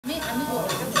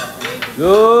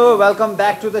Yo, welcome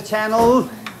back to the channel.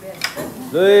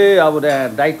 Hey, अब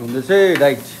diet हुँदैछ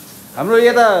diet. हाम्रो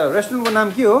यता रेस्टुरेन्टको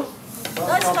नाम के हो?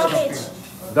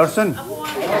 दर्शन.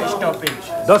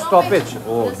 The stoppage.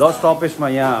 ओ, द स्टपेजमा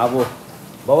यहाँ अब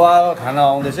बाबा खाना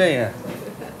आउँदैछ यहाँ.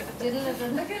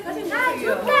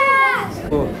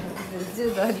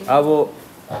 अब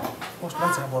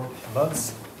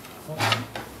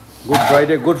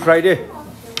Good Friday.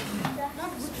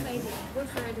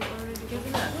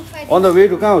 On the way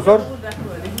to कहाँ हो sir?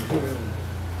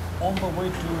 On the way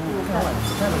to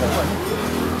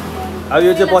अब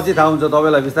यो चाहिँ पछि थाहा हुन्छ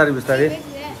तपाईलाई बिस्तारै बिस्तारै.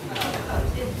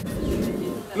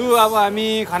 लु अब हामी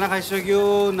खाना खाइसक्यो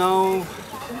नाउ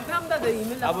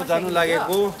अब जानु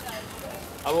लागेको.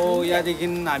 अब यहाँदेखि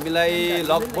हामीलाई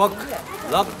लगभग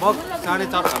 4.5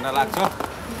 घण्टा लाग्छ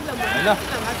हैन.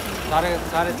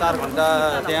 4.5 घण्टा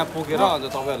त्यहाँ पुगेर अन्त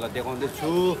तपाईहरुलाई देखाउँदै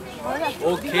छु.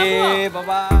 Okay bye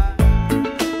bye.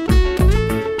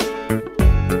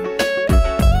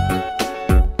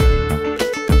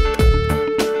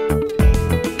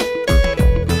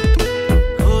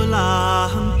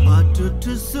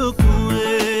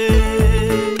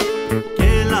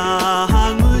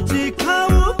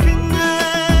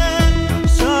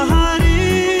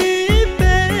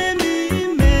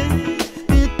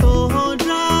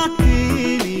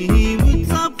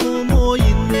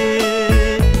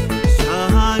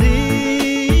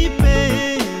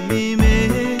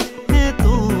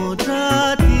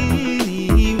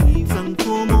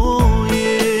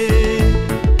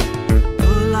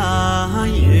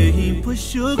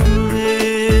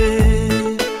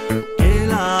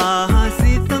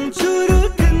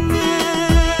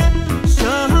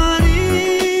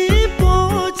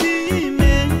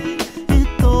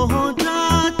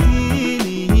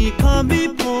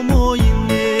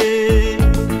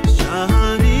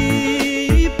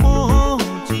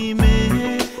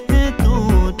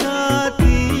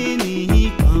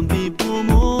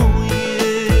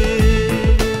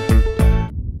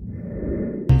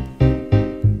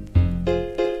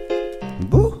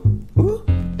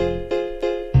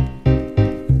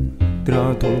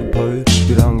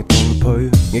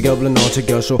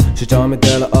 셔 시점에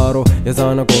대라 아로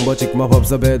예산은 공부 직마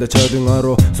법사베다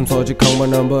쳐등하로 숨소지 강바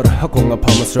넘버 하공아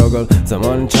파마 스트러글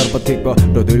자만은 차르바틱바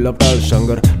로들랍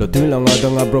달샹거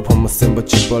로들랑아당 아브로 파마 셈바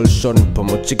치벌 션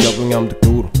파마 치가블냠도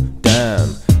구루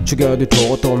damn 죽여도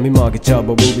토도 미마게 잡아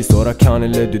부비 소라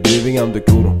칸을 두드빙 암도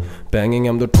구루 banging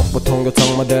암도 톡보통가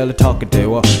상마델 탁게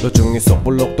대와 너 중에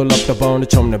속불록도 랍다 바운드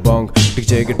첨네 방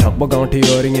빅제게 탁바 가운티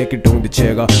어링에 기동디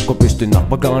제가 고피스도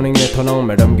낙바 가능에 터나온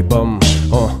매담 기범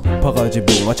파가지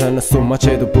붕아 찬나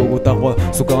숨마체도 보고 딱와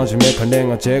수강지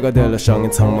메카냉아 제가 될라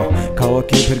상인 창마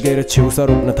가와키 페르게르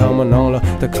치우사롭나 타마 나올라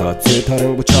다 같이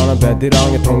다른 부차나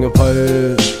베디랑에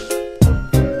통교파이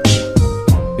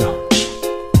야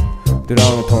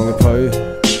디랑에 통교파이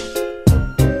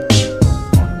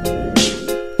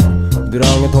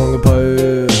디랑에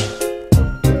통교파이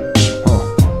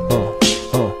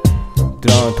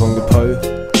디랑에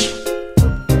통교파이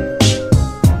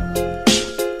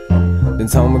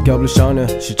상만 겹을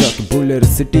샤네 시작이 불레르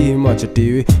시티 마치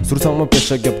TV 수상만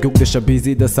패샤 겹 국대샤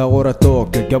비지 다 사고라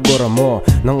또그 겹고라 뭐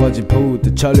난가지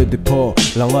푸드 찰레디 포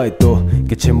랑아이 또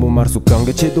개체무 마르수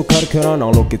강게 치도 카르케라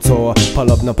나로키 초아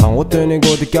팔랍나 방오 뜨니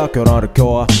고디 깍겨라르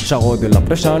켜아 샤고디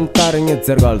라프레샤는 따릉에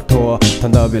제르갈 토아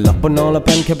탄다비 라프나라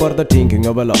펜케 버다 팅킹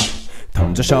어발라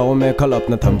탐자 샤오메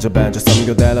칼랍나 탐자 벤자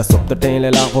삼교델라 섭다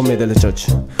땡레 라고 메델레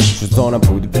처치 주존나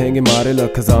푸드 팽기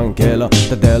마르라 카상 겔라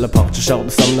다델라 박자 샤오도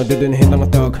삼나 드든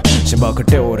힌당아 떡 심바카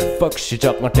테오레 fuck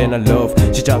시작 마테나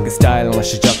love 시작의 스타일나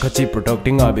시작하지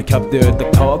producting 아비 캡드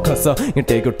딱 터커서 you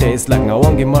take your taste like 나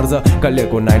왕기 마르자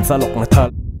깔려고 나인 살록나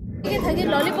탈 이게 되게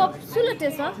롤리팝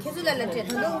술래테서 계속 달랐지.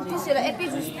 너 피시라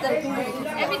에피 주스 달고.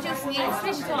 에피 주스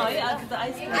프레시 토이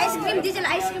아이스크림 디젤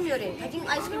아이스크림 요래. 가진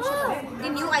아이스크림 셔. 디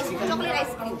뉴 아이스크림 초콜릿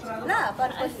아이스크림. 라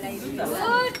퍼플 라이스.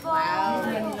 굿 와.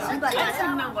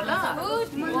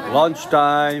 Lunch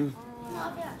time.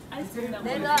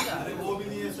 내가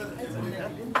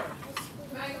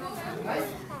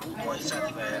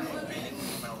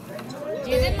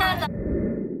제제파다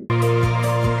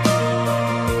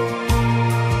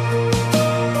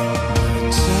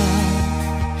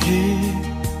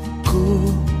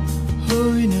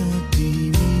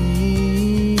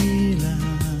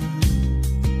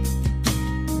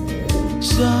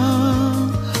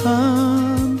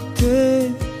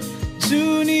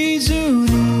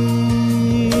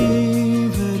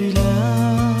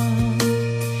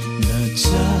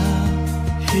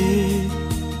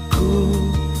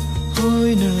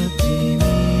Hoy na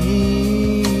timi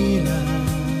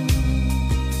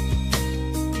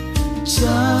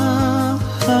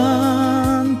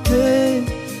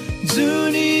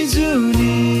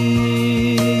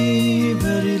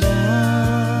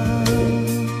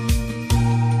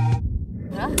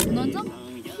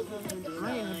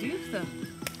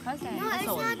No,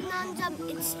 it's not non-jump.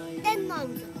 It's 10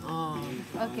 non-jump.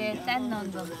 Okay, 10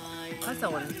 non-jump. 알았어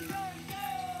그래.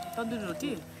 Tandoori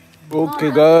roti okay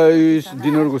guys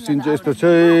डिनरको scene चाहिँ यस्तो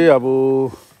चाहिँ अब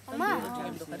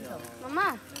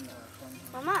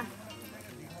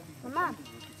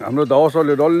हाम्रो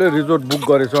धवसले डल्लै resort book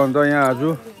गरेछ अन्त यहाँ आज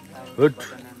hot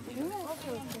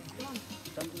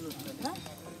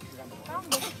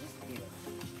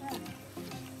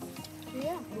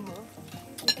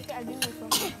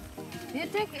You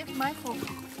take it, my phone.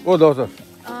 ओ धवस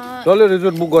डल्लै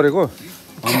रिजोर्ट बुक गरेको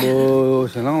हाम्रो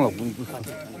सेलाङ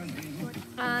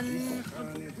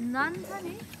난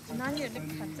사니? 난이 이렇게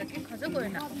갑자기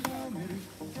가져보이나?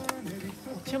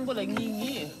 챔버라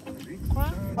잉잉이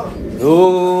यो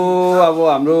अब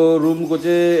हाम्रो रुमको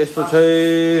चाहिँ यस्तो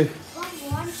चाहिँ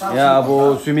यहाँ अब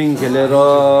स्विमिङ खेलेर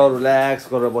रिल्याक्स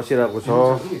गरेर बसिरहेको छ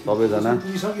सबैजना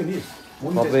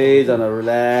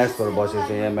रिल्याक्स गरेर बसेको छ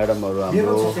यहाँ म्याडमहरू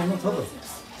हाम्रो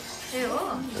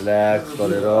रिल्याक्स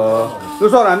गरेर यो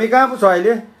सर हामी कहाँ पो छ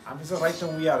अहिले Right now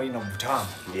we are in Bhutan.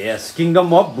 Yes,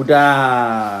 Kingdom of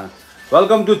Bhutan.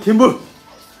 Welcome to Thimbu.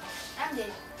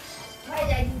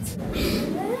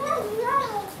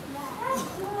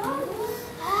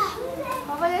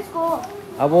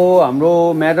 अब हाम्रो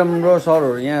म्याडम र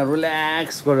सरहरू यहाँ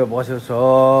रिल्याक्स गरेर बसेको छ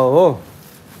हो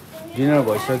डिनर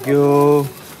भइसक्यो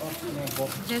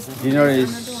dinner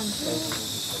is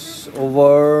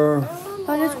over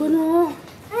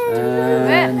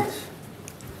and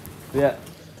we are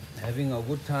having a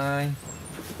good time.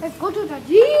 Let's go to the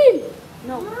gym.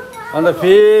 No. अन्त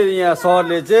फेरि यहाँ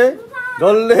सरले चाहिँ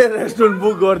डल्लै रेस्टुरेन्ट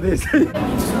बुक गर्दैछ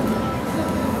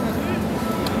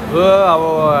अब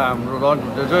हाम्रो लन्च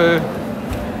हुँदैछ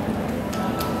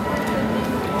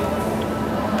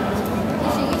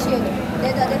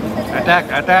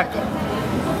Attack.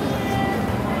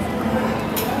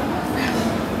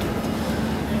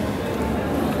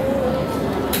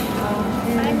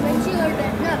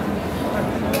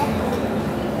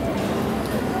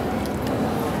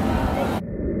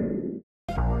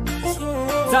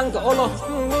 Zang olo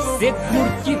zip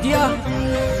murki dia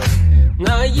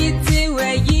ngai ti we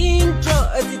yin cho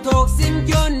ti tok sim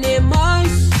kyo ne mai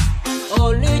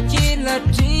olu ki la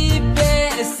tripe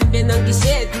sibe nang ki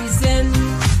she ti zen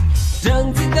dang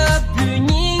ti da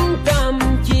puning tam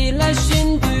ki la shin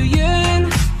du yun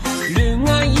lu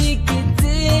ngai ki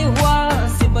ti wa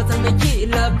siba tan ki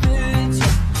la bu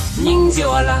ning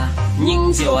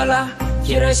jiwa la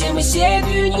kira she me she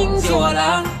du ning jiwa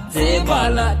la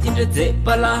Zebala, tinda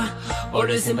zebala,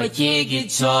 ora semba kegi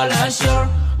chola shor,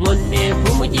 monne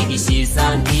pumu kegi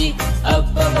shisandi,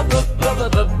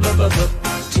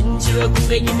 chinchua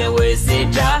kumbe nime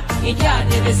weseta,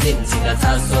 ikade de simsika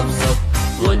ta sop sop,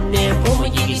 monne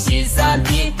pumu kegi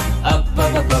shisandi,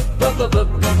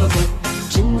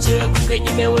 chinchua kumbe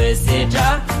nime weseta,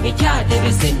 ikade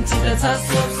de simsika ta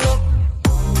sop sop.